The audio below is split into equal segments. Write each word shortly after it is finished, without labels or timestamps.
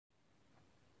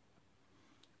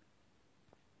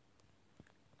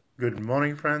Good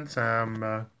morning, friends.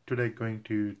 I'm today going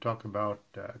to talk about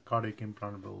cardiac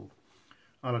implantable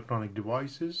electronic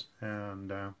devices,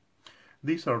 and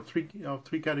these are three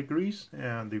categories.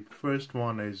 And the first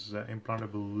one is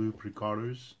implantable loop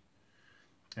recorders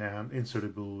and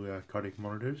insertable cardiac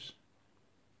monitors,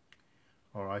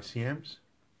 or ICMs.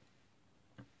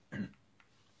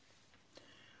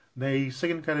 The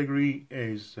second category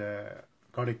is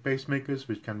cardiac pacemakers,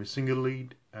 which can be single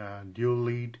lead, dual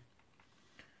lead,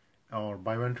 or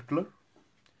biventricular.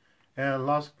 And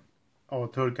last or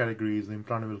third category is the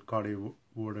implantable cardiac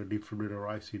defibrillator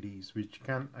ICDs, which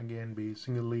can again be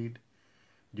single lead,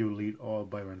 dual lead, or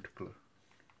biventricular.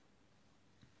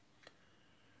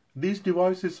 These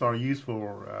devices are used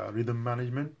for rhythm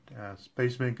management, as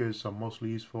pacemakers are mostly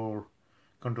used for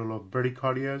control of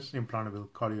bradycardias, implantable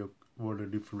cardiac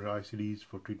defibrillator ICDs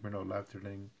for treatment of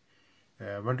life-threatening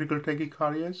ventricular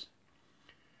tachycardias.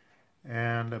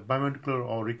 And biventricular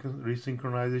or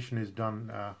resynchronization is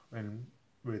done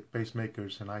with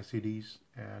pacemakers and ICDs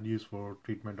and used for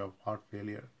treatment of heart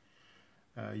failure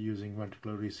using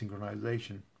ventricular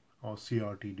resynchronization, or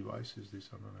CRT devices, these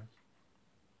are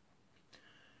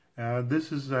known as.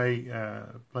 This is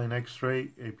a plain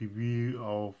X-ray AP view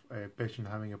of a patient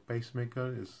having a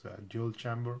pacemaker. It's a dual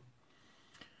chamber,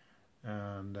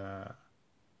 and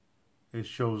it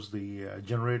shows the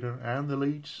generator and the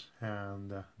leads,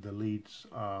 and the leads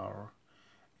are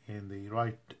in the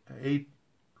right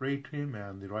atrium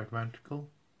and the right ventricle.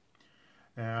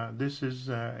 This is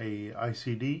a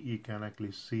ICD. You can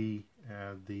actually see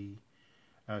the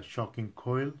shocking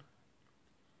coil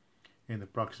in the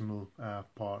proximal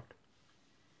part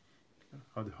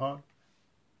of the heart.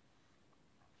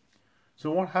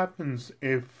 So what happens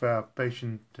if a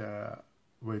patient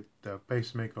with a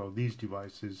pacemaker or these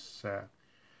devices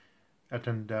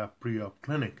attend a pre-op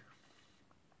clinic?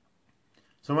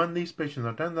 So when these patients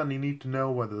attend, then you need to know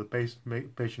whether the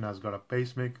patient has got a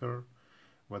pacemaker,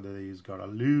 whether he's got a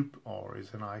loop, or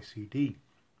is an ICD.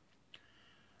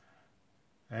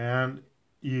 And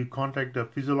you contact a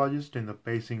physiologist in the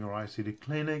pacing or ICD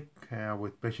clinic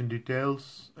with patient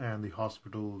details and the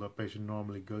hospital the patient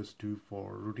normally goes to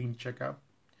for routine checkup,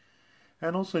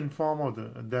 and also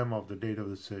inform them of the date of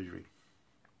the surgery.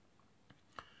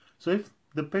 So if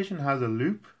the patient has a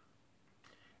loop,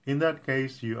 in that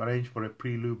case you arrange for a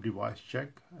pre-loop device check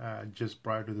just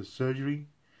prior to the surgery,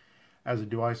 as the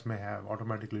device may have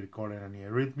automatically recorded any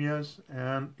arrhythmias,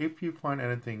 and if you find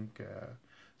anything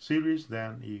serious,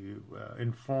 then you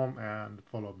inform and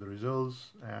follow up the results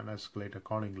and escalate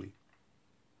accordingly.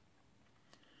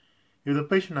 If the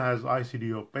patient has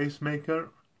ICD or pacemaker,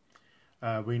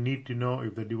 we need to know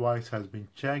if the device has been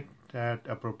checked at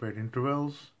appropriate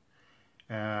intervals.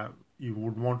 You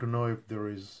would want to know if there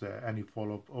is any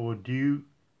follow-up overdue,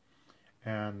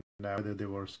 and whether there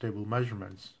were stable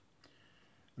measurements.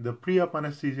 The pre-op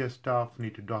anesthesia staff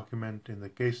need to document in the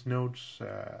case notes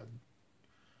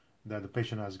that the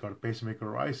patient has got a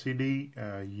pacemaker or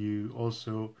ICD. You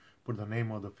also put the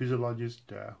name of the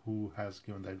physiologist who has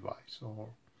given the advice or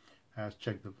has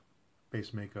checked the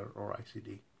pacemaker or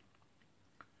ICD.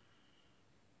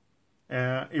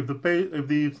 If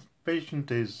the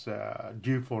patient is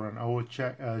due for an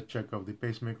check of the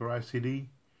pacemaker or ICD,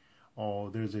 or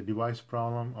there's a device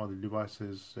problem, or the device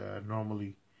is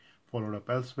normally followed up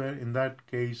elsewhere, in that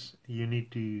case you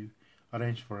need to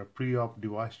arrange for a pre-op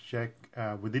device check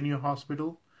within your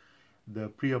hospital. The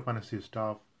pre-op anesthesia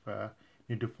staff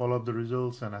need to follow up the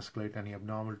results and escalate any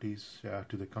abnormalities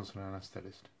to the concerned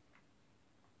anaesthetist.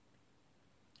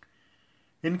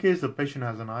 In case the patient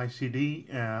has an ICD,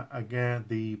 again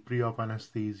the pre-op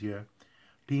anesthesia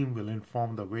team will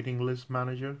inform the waiting list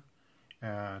manager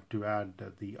to add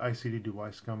the ICD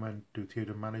device comment to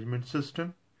theater management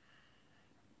system,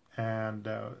 and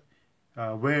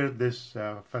where this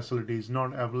facility is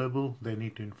not available, they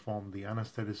need to inform the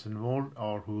anesthetist involved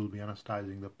or who will be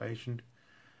anesthetizing the patient.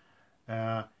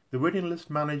 The waiting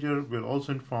list manager will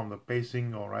also inform the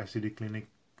pacing or ICD clinic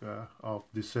of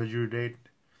the surgery date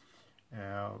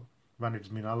when it's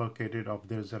been allocated, or if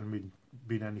there's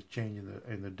been any change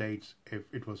in the dates if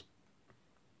it was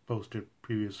posted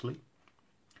previously.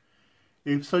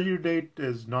 If surgery date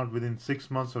is not within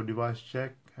 6 months of device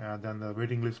check, then the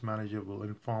waiting list manager will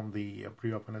inform the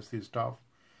pre-op anesthesia staff,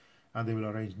 and they will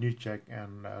arrange new check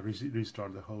and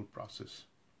restart the whole process.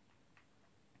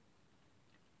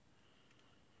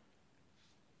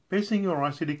 Pacing or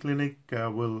ICD clinic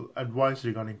will advise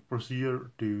regarding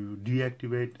procedure to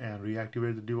deactivate and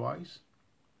reactivate the device.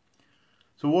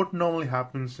 So what normally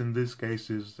happens in this case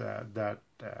is that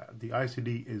the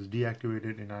ICD is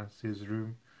deactivated in anesthesia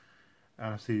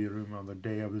room on the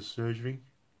day of the surgery,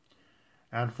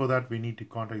 And for that, we need to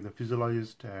contact the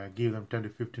physiologist, give them 10 to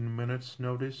 15 minutes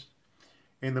notice.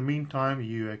 In the meantime,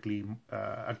 you actually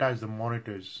attach the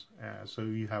monitors, so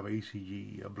you have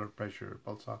ECG, blood pressure,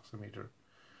 pulse oximeter,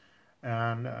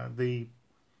 and the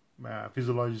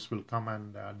physiologist will come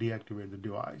and deactivate the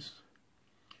device.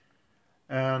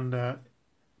 And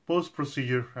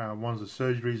post-procedure, once the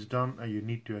surgery is done, you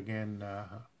need to again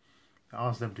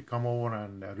ask them to come over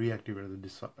and reactivate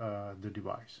the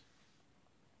device.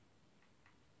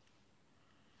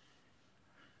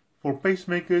 For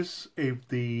pacemakers, if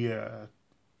the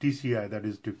TCI, that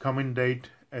is to come in date,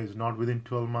 is not within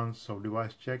 12 months of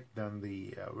device check, then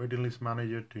the waiting list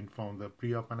manager to inform the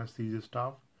pre-op anesthesia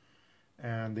staff,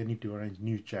 and they need to arrange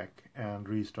new check and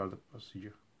restart the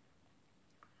procedure.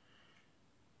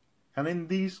 And in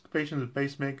these patients with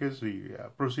pacemakers, we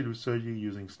proceed with surgery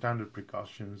using standard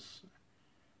precautions.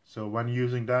 So when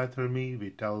using diathermy, we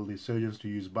tell the surgeons to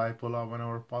use bipolar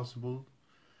whenever possible,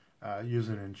 use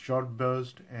it in short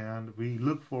burst, and we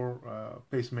look for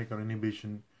pacemaker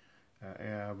inhibition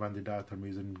when the diathermy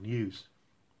is in use.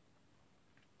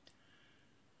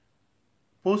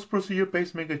 Post-procedure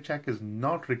pacemaker check is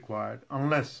not required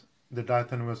unless the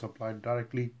diathermy was applied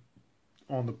directly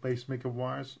on the pacemaker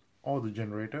wires or the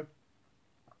generator,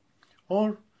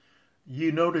 or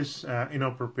you notice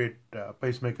inappropriate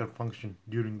pacemaker function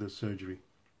during the surgery.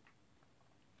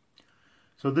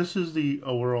 So this is the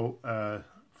overall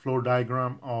flow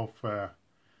diagram of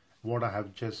what I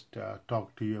have just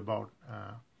talked to you about.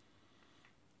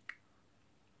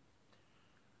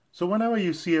 So whenever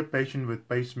you see a patient with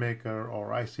pacemaker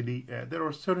or ICD, there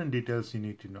are certain details you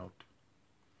need to note.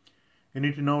 You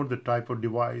need to know the type of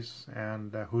device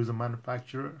and who is the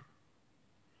manufacturer,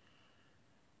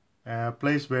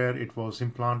 place where it was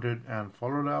implanted and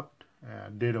followed up,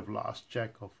 date of last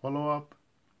check or follow-up,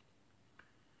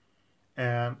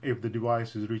 and if the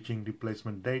device is reaching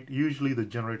replacement date. Usually the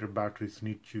generator batteries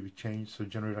need to be changed, so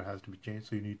generator has to be changed,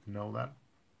 so you need to know that.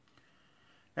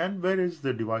 And where is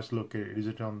the device located? Is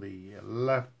it on the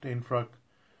left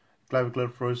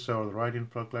infraclavicular fossa or the right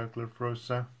infraclavicular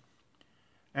fossa?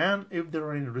 And if there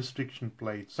are any restriction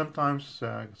plates, sometimes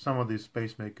some of these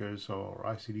pacemakers or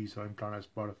ICDs are implanted as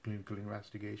part of clinical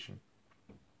investigation.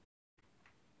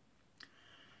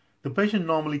 The patient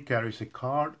normally carries a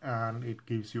card and it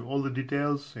gives you all the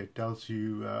details. It tells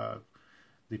you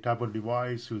the type of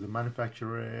device, who the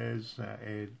manufacturer is,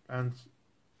 and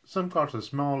some cards are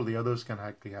small, the others can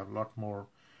actually have a lot more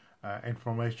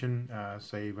information,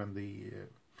 say when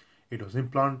it was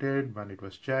implanted, when it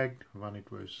was checked, when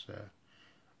it was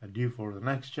due for the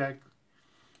next check.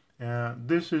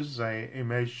 This is an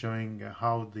image showing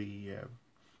how the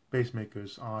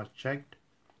pacemakers are checked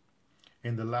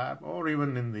in the lab or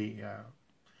even in the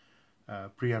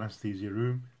pre-anesthesia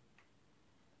room.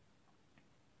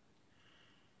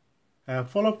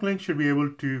 Follow-up clinic should be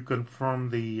able to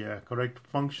confirm the correct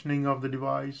functioning of the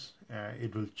device.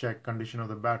 It will check condition of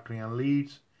the battery and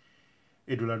leads.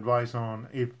 It will advise on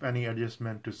if any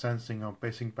adjustment to sensing or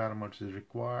pacing parameters is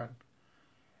required.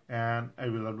 And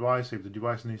it will advise if the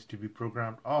device needs to be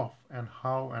programmed off and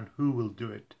how and who will do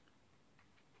it.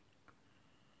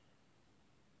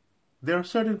 There are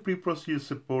certain pre-procedure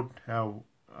support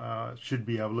should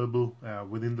be available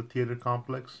within the theater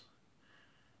complex.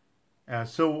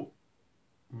 So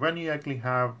when you actually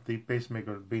have the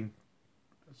pacemaker the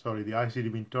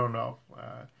ICD being turned off,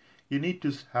 you need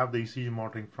to have the ECG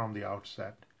monitoring from the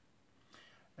outset.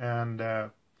 And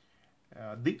all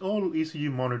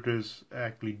ECG monitors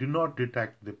actually do not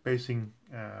detect the pacing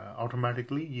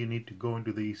automatically. You need to go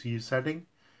into the ECG setting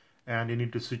and you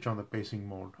need to switch on the pacing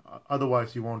mode.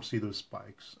 Otherwise, you won't see those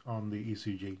spikes on the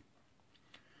ECG.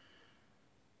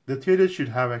 The theater should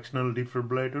have external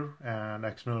defibrillator and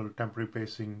external temporary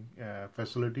pacing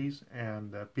facilities,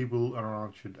 and people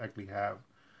around should actually have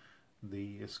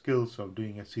the skills of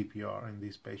doing a CPR in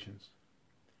these patients.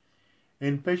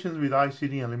 In patients with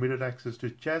ICD and limited access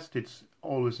to chest, it's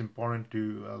always important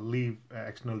to leave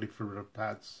external defibrillator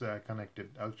paths connected.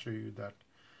 I'll show you that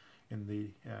in the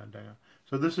diagram.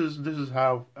 So this is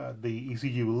how the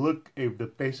ECG will look if the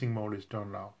pacing mode is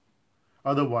turned off.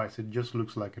 Otherwise, it just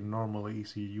looks like a normal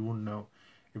ECG. You won't know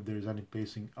if there is any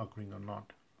pacing occurring or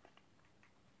not.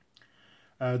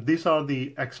 These are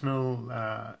the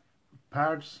external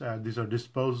pads. These are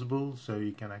disposable, so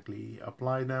you can actually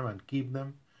apply them and keep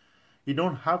them. You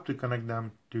don't have to connect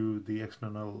them to the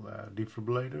external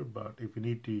defibrillator, but if you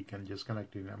need to, you can just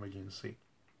connect it in emergency.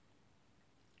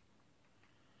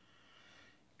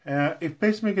 If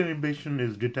pacemaker inhibition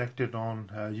is detected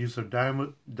on use of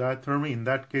diathermy, in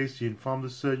that case you inform the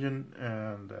surgeon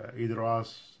and either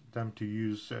ask them to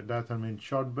use diathermy in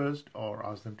short burst or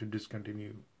ask them to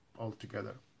discontinue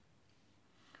altogether.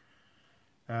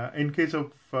 In case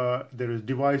of there is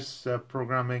device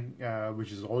programming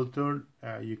which is altered,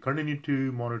 you continue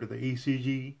to monitor the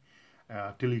ECG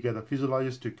till you get the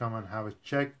physiologist to come and have a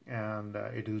check, and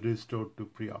it is restored to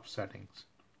pre-op settings.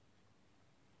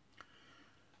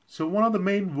 So one of the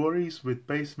main worries with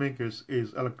pacemakers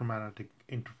is electromagnetic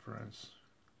interference,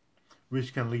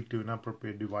 which can lead to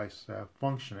inappropriate device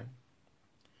functioning.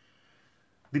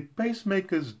 The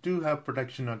pacemakers do have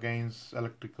protection against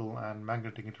electrical and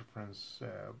magnetic interference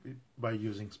by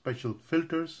using special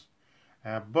filters,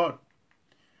 but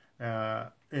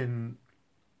in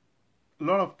a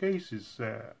lot of cases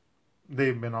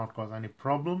they may not cause any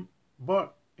problem.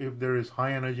 But if there is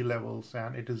high energy levels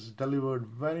and it is delivered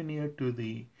very near to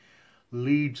the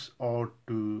leads or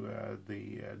to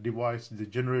the device, the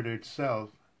generator itself,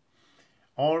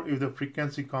 or if the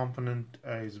frequency component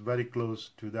is very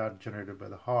close to that generated by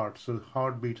the heart. So the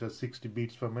heart beats at 60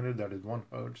 beats per minute, that is 1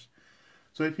 hertz.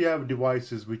 So if you have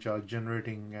devices which are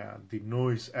generating the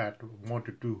noise at 1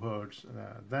 to 2 hertz,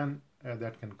 then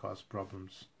that can cause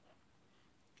problems,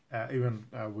 even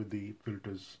with the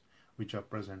filters which are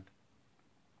present.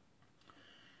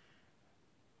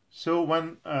 So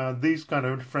when these kind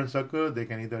of interference occur, they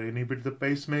can either inhibit the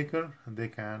pacemaker, they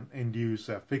can induce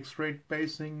a fixed rate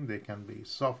pacing, they can be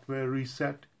software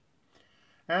reset,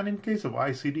 and in case of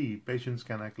ICD, patients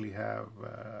can actually have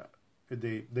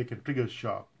they can trigger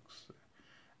shocks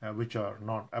which are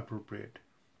not appropriate.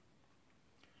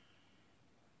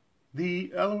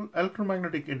 The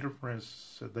electromagnetic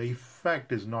interference, the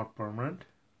effect is not permanent,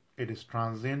 it is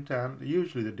transient, and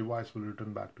usually the device will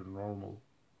return back to normal.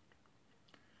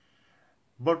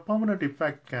 But permanent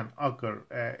effect can occur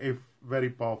if very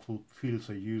powerful fields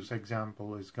are used.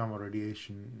 Example is gamma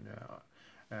radiation.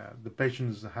 The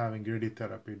patient is having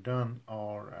radiotherapy done,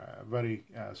 or very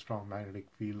strong magnetic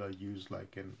field are used,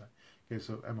 like in the case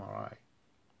of MRI.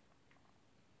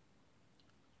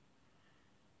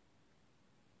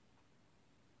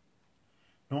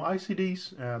 Now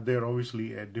ICDs, they're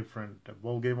obviously a different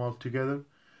ballgame altogether.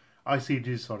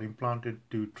 ICDs are implanted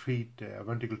to treat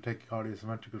ventricular tachycardia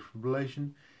and ventricular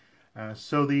fibrillation.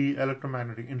 So the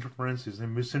electromagnetic interference is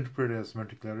misinterpreted as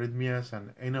ventricular arrhythmias,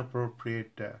 and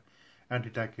inappropriate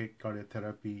anti-tachycardia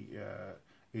therapy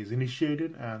is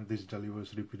initiated, and this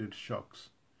delivers repeated shocks.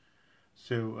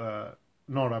 So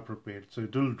not appropriate. So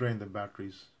it will drain the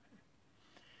batteries.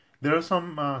 There are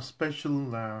some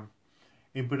special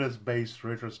impedance-based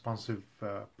rate-responsive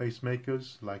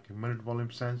pacemakers, like minute volume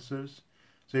sensors.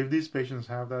 So if these patients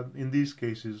have that, in these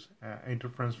cases,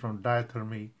 interference from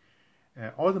diathermy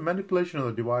or the manipulation of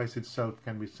the device itself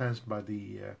can be sensed by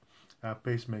the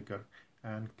pacemaker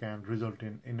and can result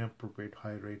in inappropriate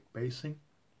high rate pacing.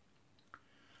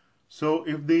 So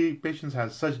if the patient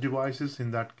has such devices,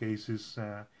 in that cases,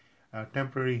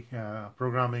 temporary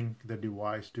programming the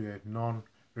device to a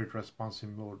non-rate responsive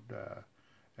mode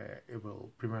it will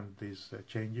prevent these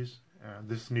changes.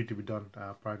 This needs to be done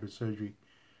prior to surgery,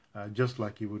 just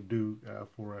like you would do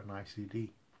for an ICD.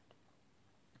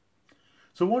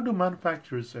 So what do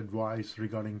manufacturers advise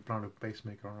regarding implantable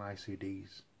pacemaker on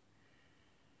ICDs?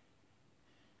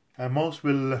 Most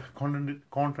will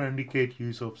contraindicate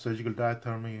use of surgical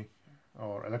diathermy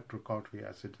or electrocautery,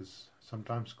 as it is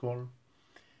sometimes called,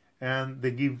 and they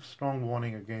give strong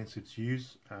warning against its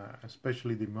use,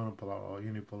 especially the monopolar or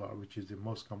unipolar, which is the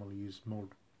most commonly used mode.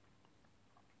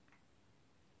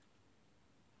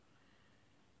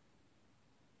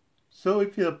 So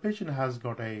if your patient has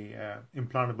got a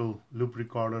implantable loop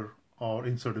recorder or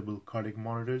insertable cardiac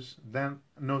monitors, then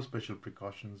no special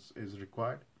precautions is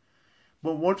required.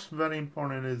 But what's very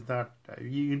important is that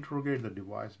you interrogate the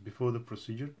device before the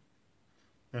procedure.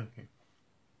 Okay.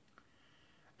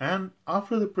 And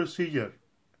after the procedure,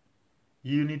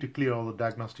 you need to clear all the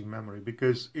diagnostic memory,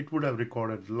 because it would have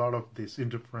recorded a lot of these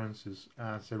interferences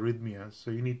as arrhythmias. So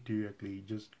you need to actually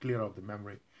just clear out the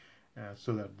memory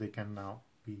so that they can now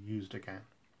be used again.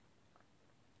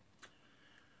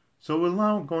 So we'll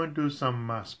now go into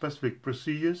some specific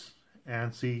procedures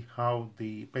and see how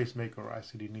the pacemaker or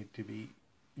ICD need to be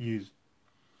used.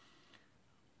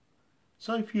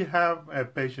 So if you have a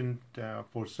patient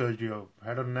for surgery of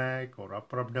head or neck or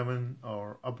upper abdomen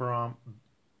or upper arm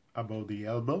above the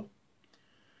elbow,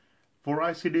 for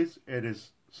ICDs it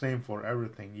is same for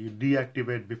everything. You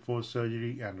deactivate before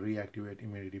surgery and reactivate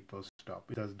immediately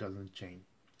post-op. It doesn't change.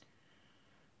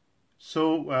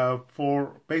 So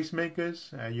for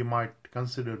pacemakers, you might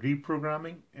consider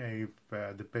reprogramming if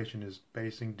the patient is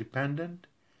pacing dependent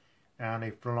and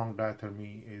if prolonged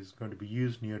diathermy is going to be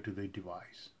used near to the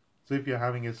device. So if you're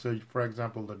having a surgery, for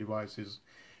example, the device is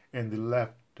in the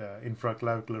left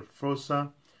infraclavicular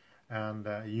fossa, and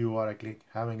you are actually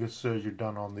having a surgery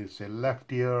done on this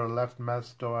left ear, left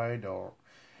mastoid, or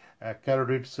a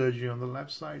carotid surgery on the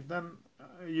left side, then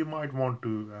you might want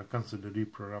to consider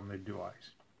reprogramming the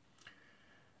device.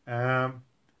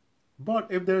 But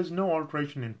if there is no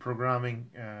alteration in programming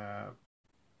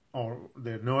or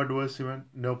there are no adverse event,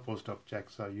 no post-op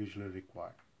checks are usually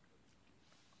required.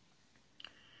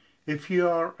 If you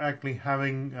are actually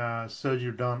having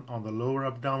surgery done on the lower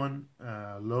abdomen,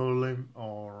 lower limb,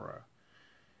 or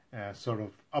sort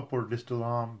of upper distal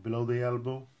arm below the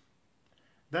elbow,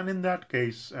 then in that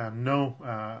case, no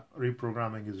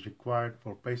reprogramming is required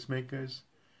for pacemakers,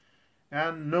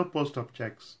 and no post-op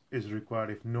checks is required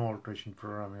if no alteration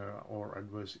programming or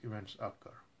adverse events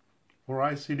occur. For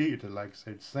ICD, it is like I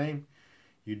said, same.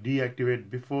 You deactivate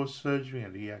before surgery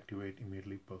and reactivate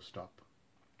immediately post-op.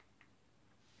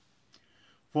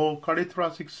 For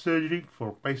cardiothoracic surgery,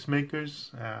 for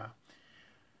pacemakers,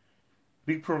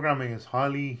 reprogramming is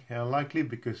highly likely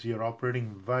because you're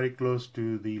operating very close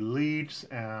to the leads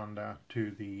and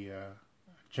to the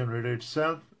generator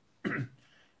itself,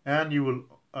 and you will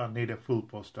need a full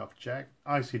post-op check.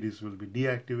 ICDs will be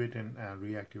deactivated and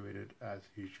reactivated as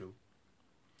usual.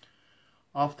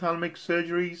 Ophthalmic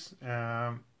surgeries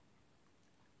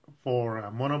for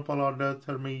monopolar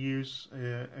diathermy use,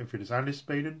 if it is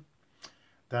anticipated,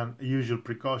 then usual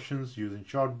precautions using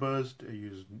short burst,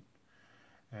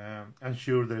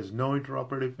 ensure there is no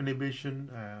intraoperative inhibition,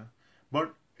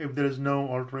 but if there is no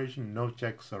alteration, no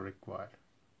checks are required.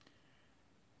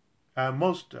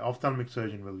 Most ophthalmic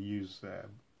surgeons will use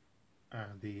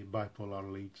the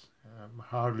bipolar leads.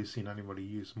 Hardly seen anybody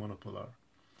use monopolar.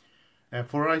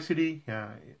 For ICD,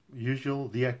 usual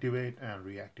deactivate and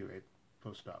reactivate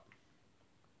post-op.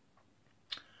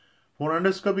 For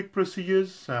endoscopic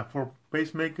procedures, for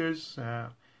pacemakers,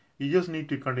 you just need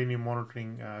to continue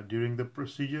monitoring during the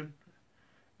procedure.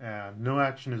 No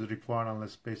action is required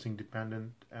unless pacing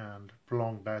dependent and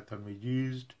prolonged diathermy is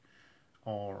used,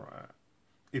 or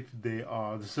if the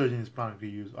surgeon is planning to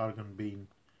use argon beam.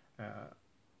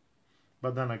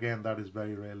 But then again, that is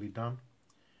very rarely done.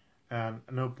 And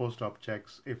no post-op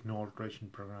checks if no alteration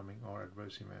programming or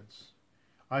adverse events.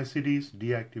 ICDs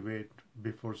deactivate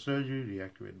before surgery,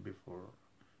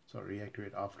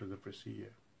 reactivate after the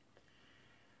procedure.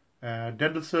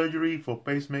 Dental surgery for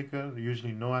pacemaker,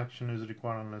 usually no action is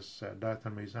required unless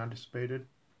diathermy is anticipated.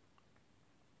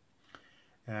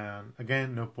 And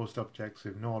again, no post-op checks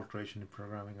if no alteration in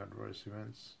programming or adverse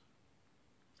events.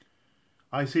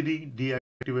 ICD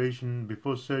deactivation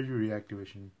before surgery,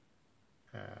 reactivation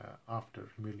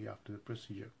immediately after the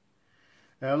procedure.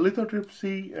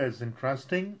 Lithotripsy is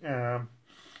interesting.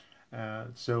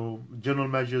 So general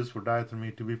measures for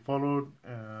diathermy to be followed.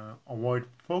 Avoid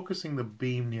focusing the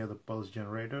beam near the pulse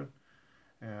generator.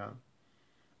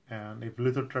 And if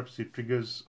lithotripsy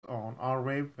triggers on R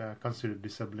wave, consider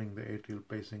disabling the atrial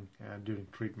pacing during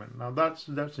treatment. Now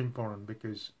that's important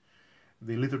because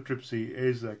the lithotripsy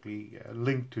is actually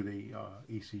linked to the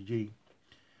ECG.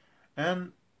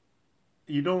 And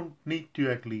you don't need to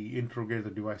actually interrogate the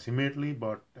device immediately,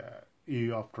 but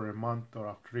after a month or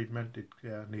after treatment, it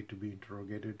need to be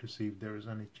interrogated to see if there is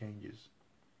any changes.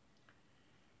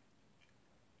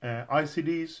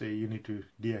 ICDs, you need to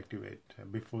deactivate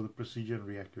before the procedure and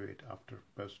reactivate after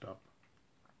post-op.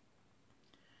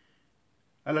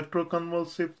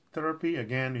 Electroconvulsive therapy,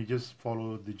 again, you just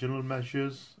follow the general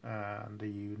measures and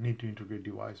you need to integrate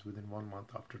device within 1 month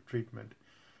after treatment,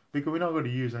 because we're not going to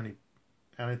use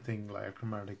anything like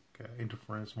electromagnetic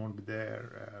interference won't be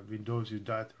there. We don't use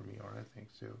diathermy or anything,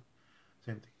 so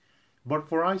same thing. But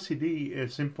for ICD,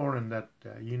 it's important that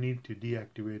you need to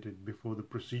deactivate it before the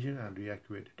procedure and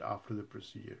reactivate it after the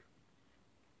procedure.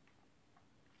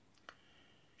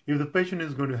 If the patient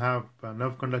is going to have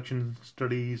nerve conduction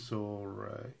studies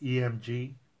or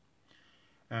EMG,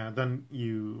 then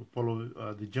you follow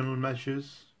the general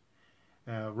measures.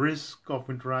 Risk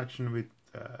of interaction with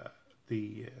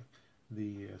the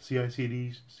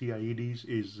CIEDs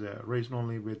is raised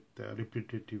only with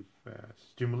repetitive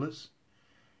stimulus.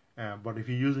 But if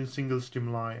you're using single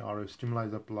stimuli or if stimuli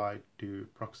is applied to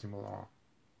proximal arm,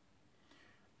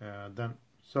 then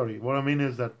sorry, what I mean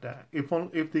is that if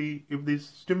the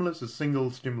stimulus is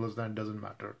single stimulus, then it doesn't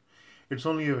matter. It's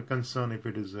only a concern if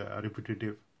it is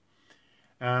repetitive.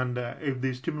 And if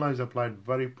the stimuli is applied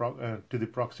to the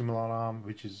proximal arm,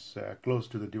 which is close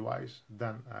to the device,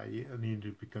 then you need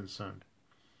to be concerned.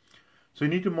 So you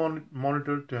need to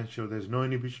monitor to ensure there's no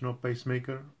inhibition of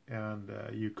pacemaker, and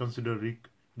you consider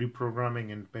reprogramming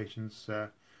in patients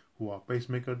who are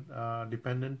pacemaker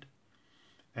dependent.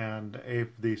 and if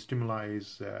the stimuli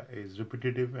is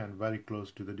repetitive and very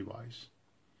close to the device.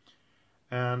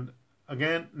 And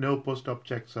again, no post-op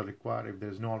checks are required if there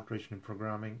is no alteration in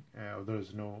programming or there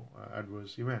is no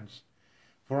adverse events.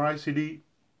 For ICD,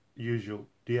 usual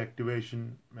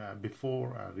deactivation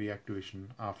before, reactivation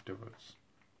afterwards.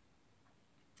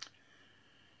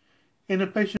 In the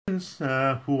patients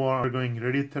who are undergoing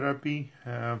radiotherapy,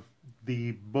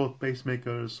 both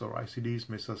pacemakers or ICDs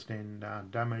may sustain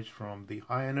damage from the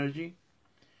high energy.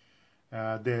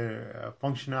 Their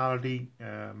functionality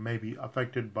may be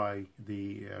affected by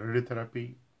the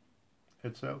radiotherapy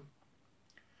itself.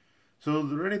 So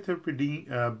the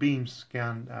radiotherapy beams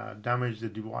can damage the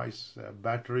device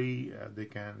battery, they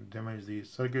can damage the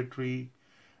circuitry,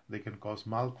 they can cause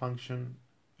malfunction.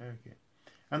 Okay.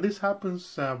 And this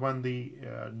happens when the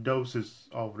doses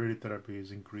of radiotherapy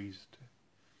is increased.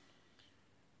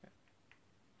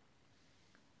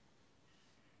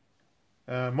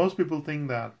 Most people think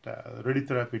that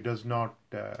radiotherapy does not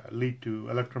lead to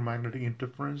electromagnetic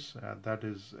interference. That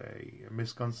is a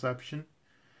misconception.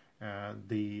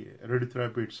 The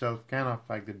radiotherapy itself can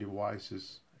affect the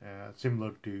devices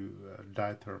similar to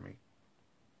diathermy.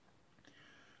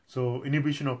 So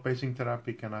inhibition of pacing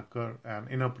therapy can occur and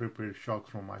inappropriate shocks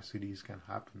from ICDs can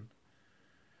happen.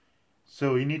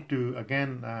 So you need to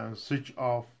again switch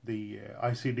off the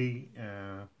ICD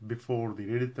before the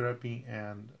radiotherapy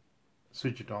and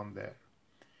switch it on there.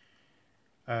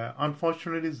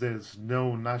 Unfortunately, there's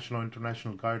no national or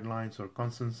international guidelines or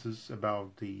consensus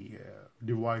about the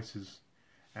devices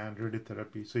and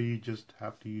radiotherapy, so you just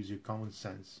have to use your common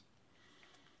sense.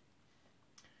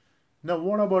 Now,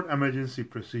 what about emergency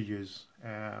procedures?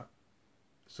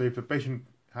 So if a patient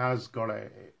has got a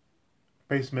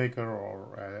pacemaker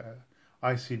or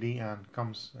ICD and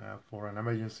comes for an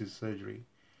emergency surgery,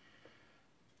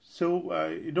 so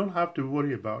you don't have to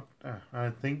worry about, I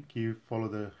think you follow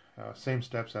the same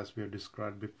steps as we have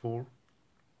described before.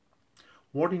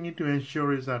 What you need to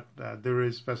ensure is that there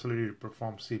is facility to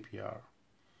perform CPR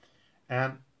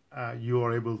and you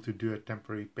are able to do a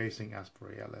temporary pacing as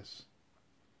per ALS.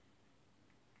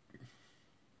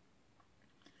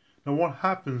 Now, what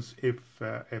happens if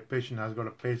a patient has got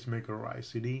a pacemaker or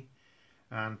ICD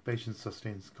and patient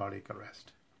sustains cardiac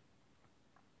arrest?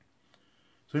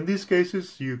 So in these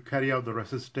cases, you carry out the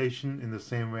resuscitation in the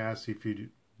same way as if you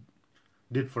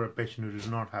did for a patient who does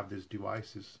not have these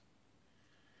devices.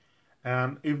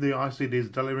 And if the ICD is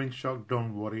delivering shock,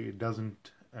 don't worry, it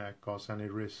doesn't cause any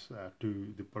risk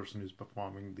to the person who's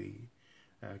performing the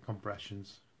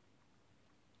compressions.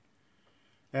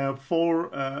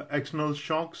 For external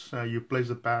shocks, you place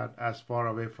the pad as far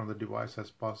away from the device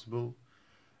as possible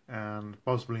and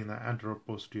possibly in the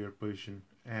anterior-posterior position.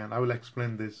 And I will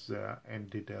explain this in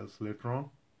details later on.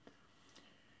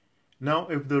 Now,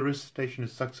 if the resuscitation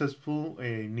is successful,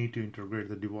 you need to integrate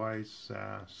the device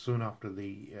soon after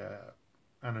the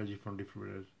energy from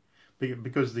defibrillators,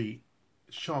 because the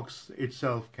shocks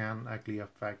itself can actually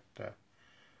affect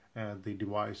the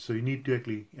device. So you need to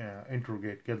actually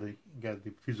interrogate, get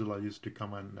the physiologist to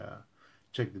come and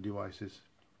check the devices.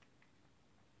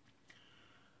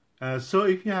 So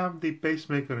if you have the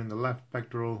pacemaker in the left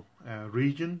pectoral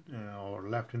region or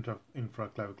left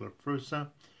infraclavicular fossa,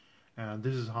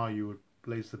 this is how you would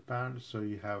place the pad. So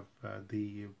you have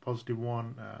the positive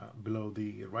one below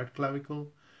the right clavicle,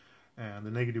 and the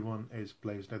negative one is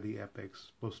placed at the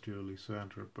apex posteriorly, so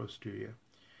anterior posterior.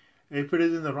 If it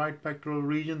is in the right pectoral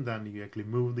region, then you actually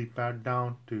move the pad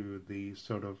down to the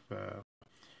sort of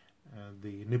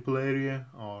the nipple area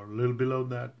or a little below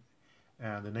that,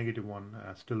 and the negative one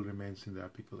still remains in the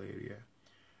apical area.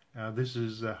 This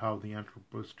is how the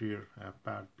anteroposterior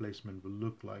pad placement will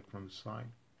look like from the side.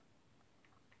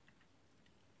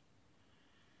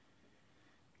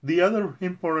 The other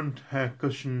important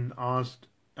question asked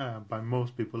by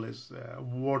most people is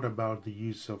what about the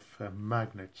use of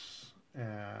magnets?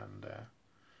 And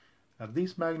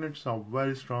these magnets are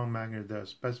very strong magnets. They are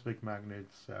specific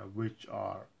magnets which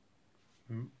are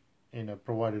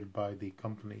provided by the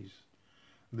companies.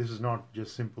 This is not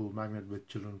just simple magnet which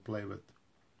children play with.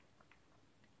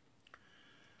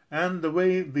 And the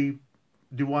way the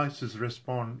devices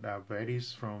respond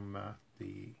varies from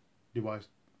the device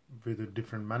with the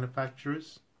different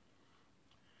manufacturers.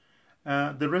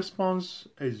 The response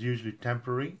is usually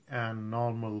temporary, and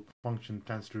normal function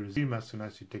tends to resume as soon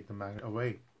as you take the magnet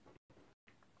away.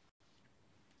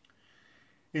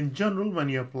 In general, when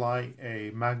you apply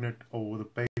a magnet over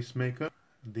the pacemaker,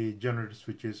 the generator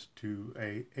switches to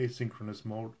a asynchronous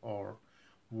mode, or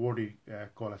what we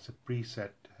call as a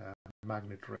preset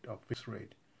magnet rate or fixed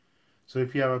rate. So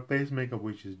if you have a pacemaker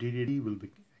which is DDD, will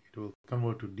be It will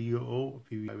convert to DOO,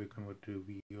 PVI will convert to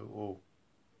VOO.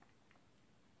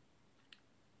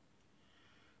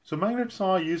 So magnets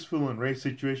are useful in race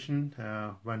situation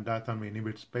when diathermy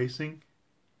inhibits spacing.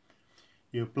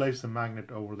 You place the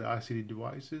magnet over the ICD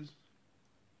devices.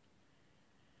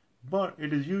 But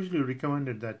it is usually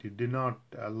recommended that you do not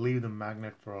leave the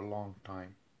magnet for a long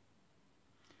time,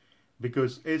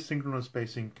 because asynchronous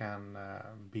spacing can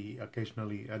be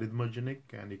occasionally arrhythmogenic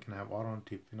and you can have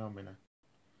RNT phenomena.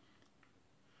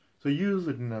 So use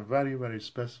it in a very, very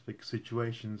specific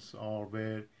situations or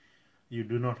where you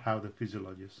do not have the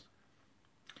physiologist.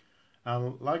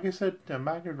 And like I said, the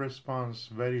magnet response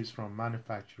varies from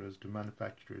manufacturers to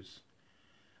manufacturers.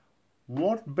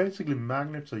 What basically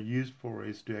magnets are used for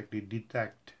is to actually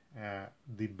detect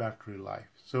the battery life.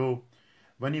 So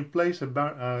when you place a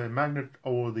magnet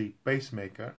over the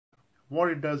pacemaker,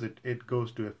 what it does, it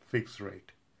goes to a fixed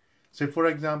rate. Say for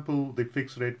example, the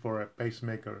fixed rate for a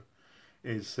pacemaker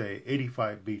is say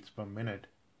 85 beats per minute.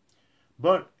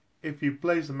 But if you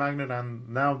place the magnet and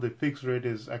now the fixed rate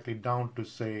is actually down to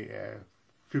say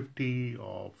 50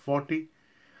 or 40,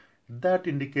 that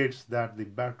indicates that the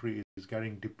battery is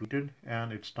getting depleted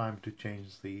and it's time to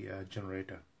change the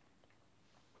generator.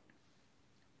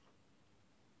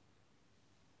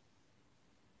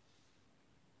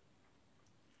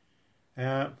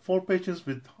 For patients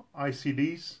with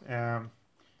ICDs,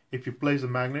 if you place a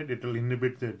magnet, it will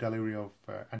inhibit the delivery of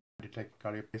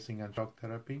antitachycardia pacing and shock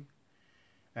therapy,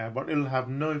 but it will have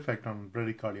no effect on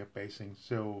bradycardia pacing.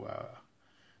 So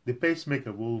the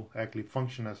pacemaker will actually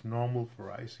function as normal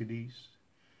for ICDs,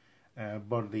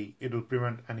 but it will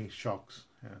prevent any shocks.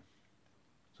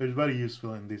 So it's very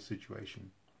useful in this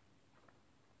situation.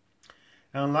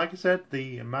 And like I said,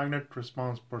 the magnet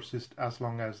response persists as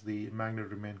long as the magnet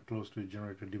remains close to the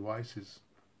generator devices.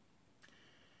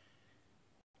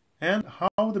 And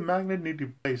how the magnet need to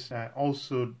be placed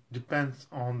also depends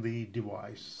on the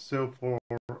device. So for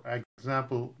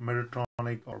example,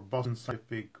 Medtronic or Boston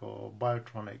Scientific or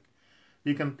Biotronic,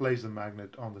 you can place the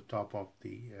magnet on the top of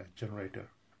the generator.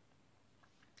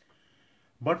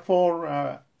 But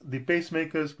for the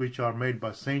pacemakers which are made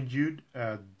by St. Jude,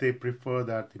 they prefer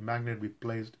that the magnet be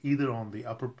placed either on the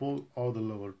upper pole or the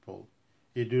lower pole.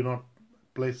 You do not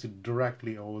place it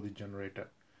directly over the generator.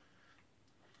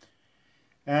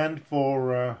 And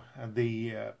for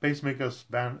the pacemakers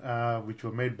which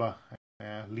were made by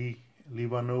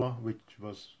Livanova, which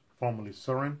was formerly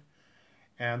Sorin,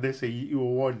 and they say you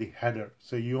avoid the header.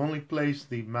 So you only place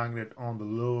the magnet on the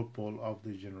lower pole of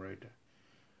the generator.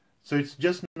 So it's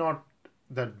just not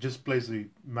that just place the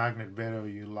magnet wherever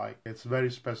you like. It's very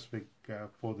specific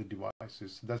for the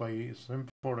devices. That's why it's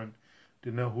important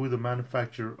to know who the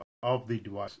manufacturer of the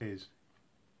device is.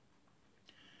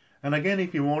 And again,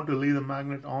 if you want to leave the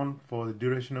magnet on for the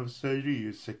duration of surgery,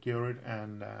 you secure it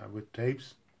and with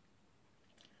tapes.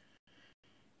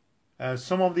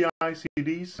 Some of the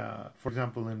ICDs, for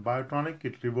example in Biotronic,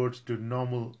 it reverts to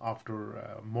normal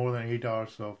after more than 8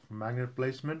 hours of magnet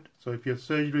placement. So if your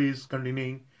surgery is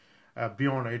continuing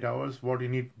beyond 8 hours, what you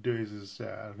need to do is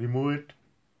remove it.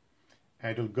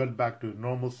 It will get back to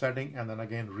normal setting and then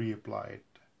again reapply it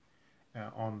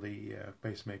on the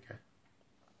pacemaker.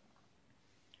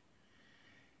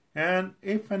 And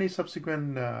if any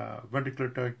subsequent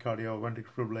ventricular tachycardia or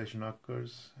ventricular fibrillation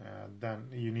occurs, then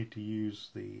you need to use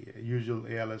the usual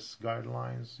ALS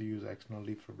guidelines, use external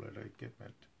defibrillator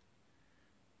equipment.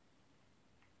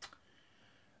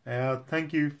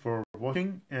 Thank you for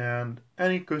watching, and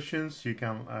any questions you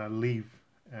can leave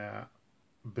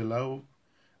below.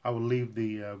 I will leave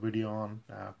the video on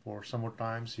for some more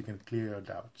time so you can clear your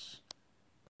doubts.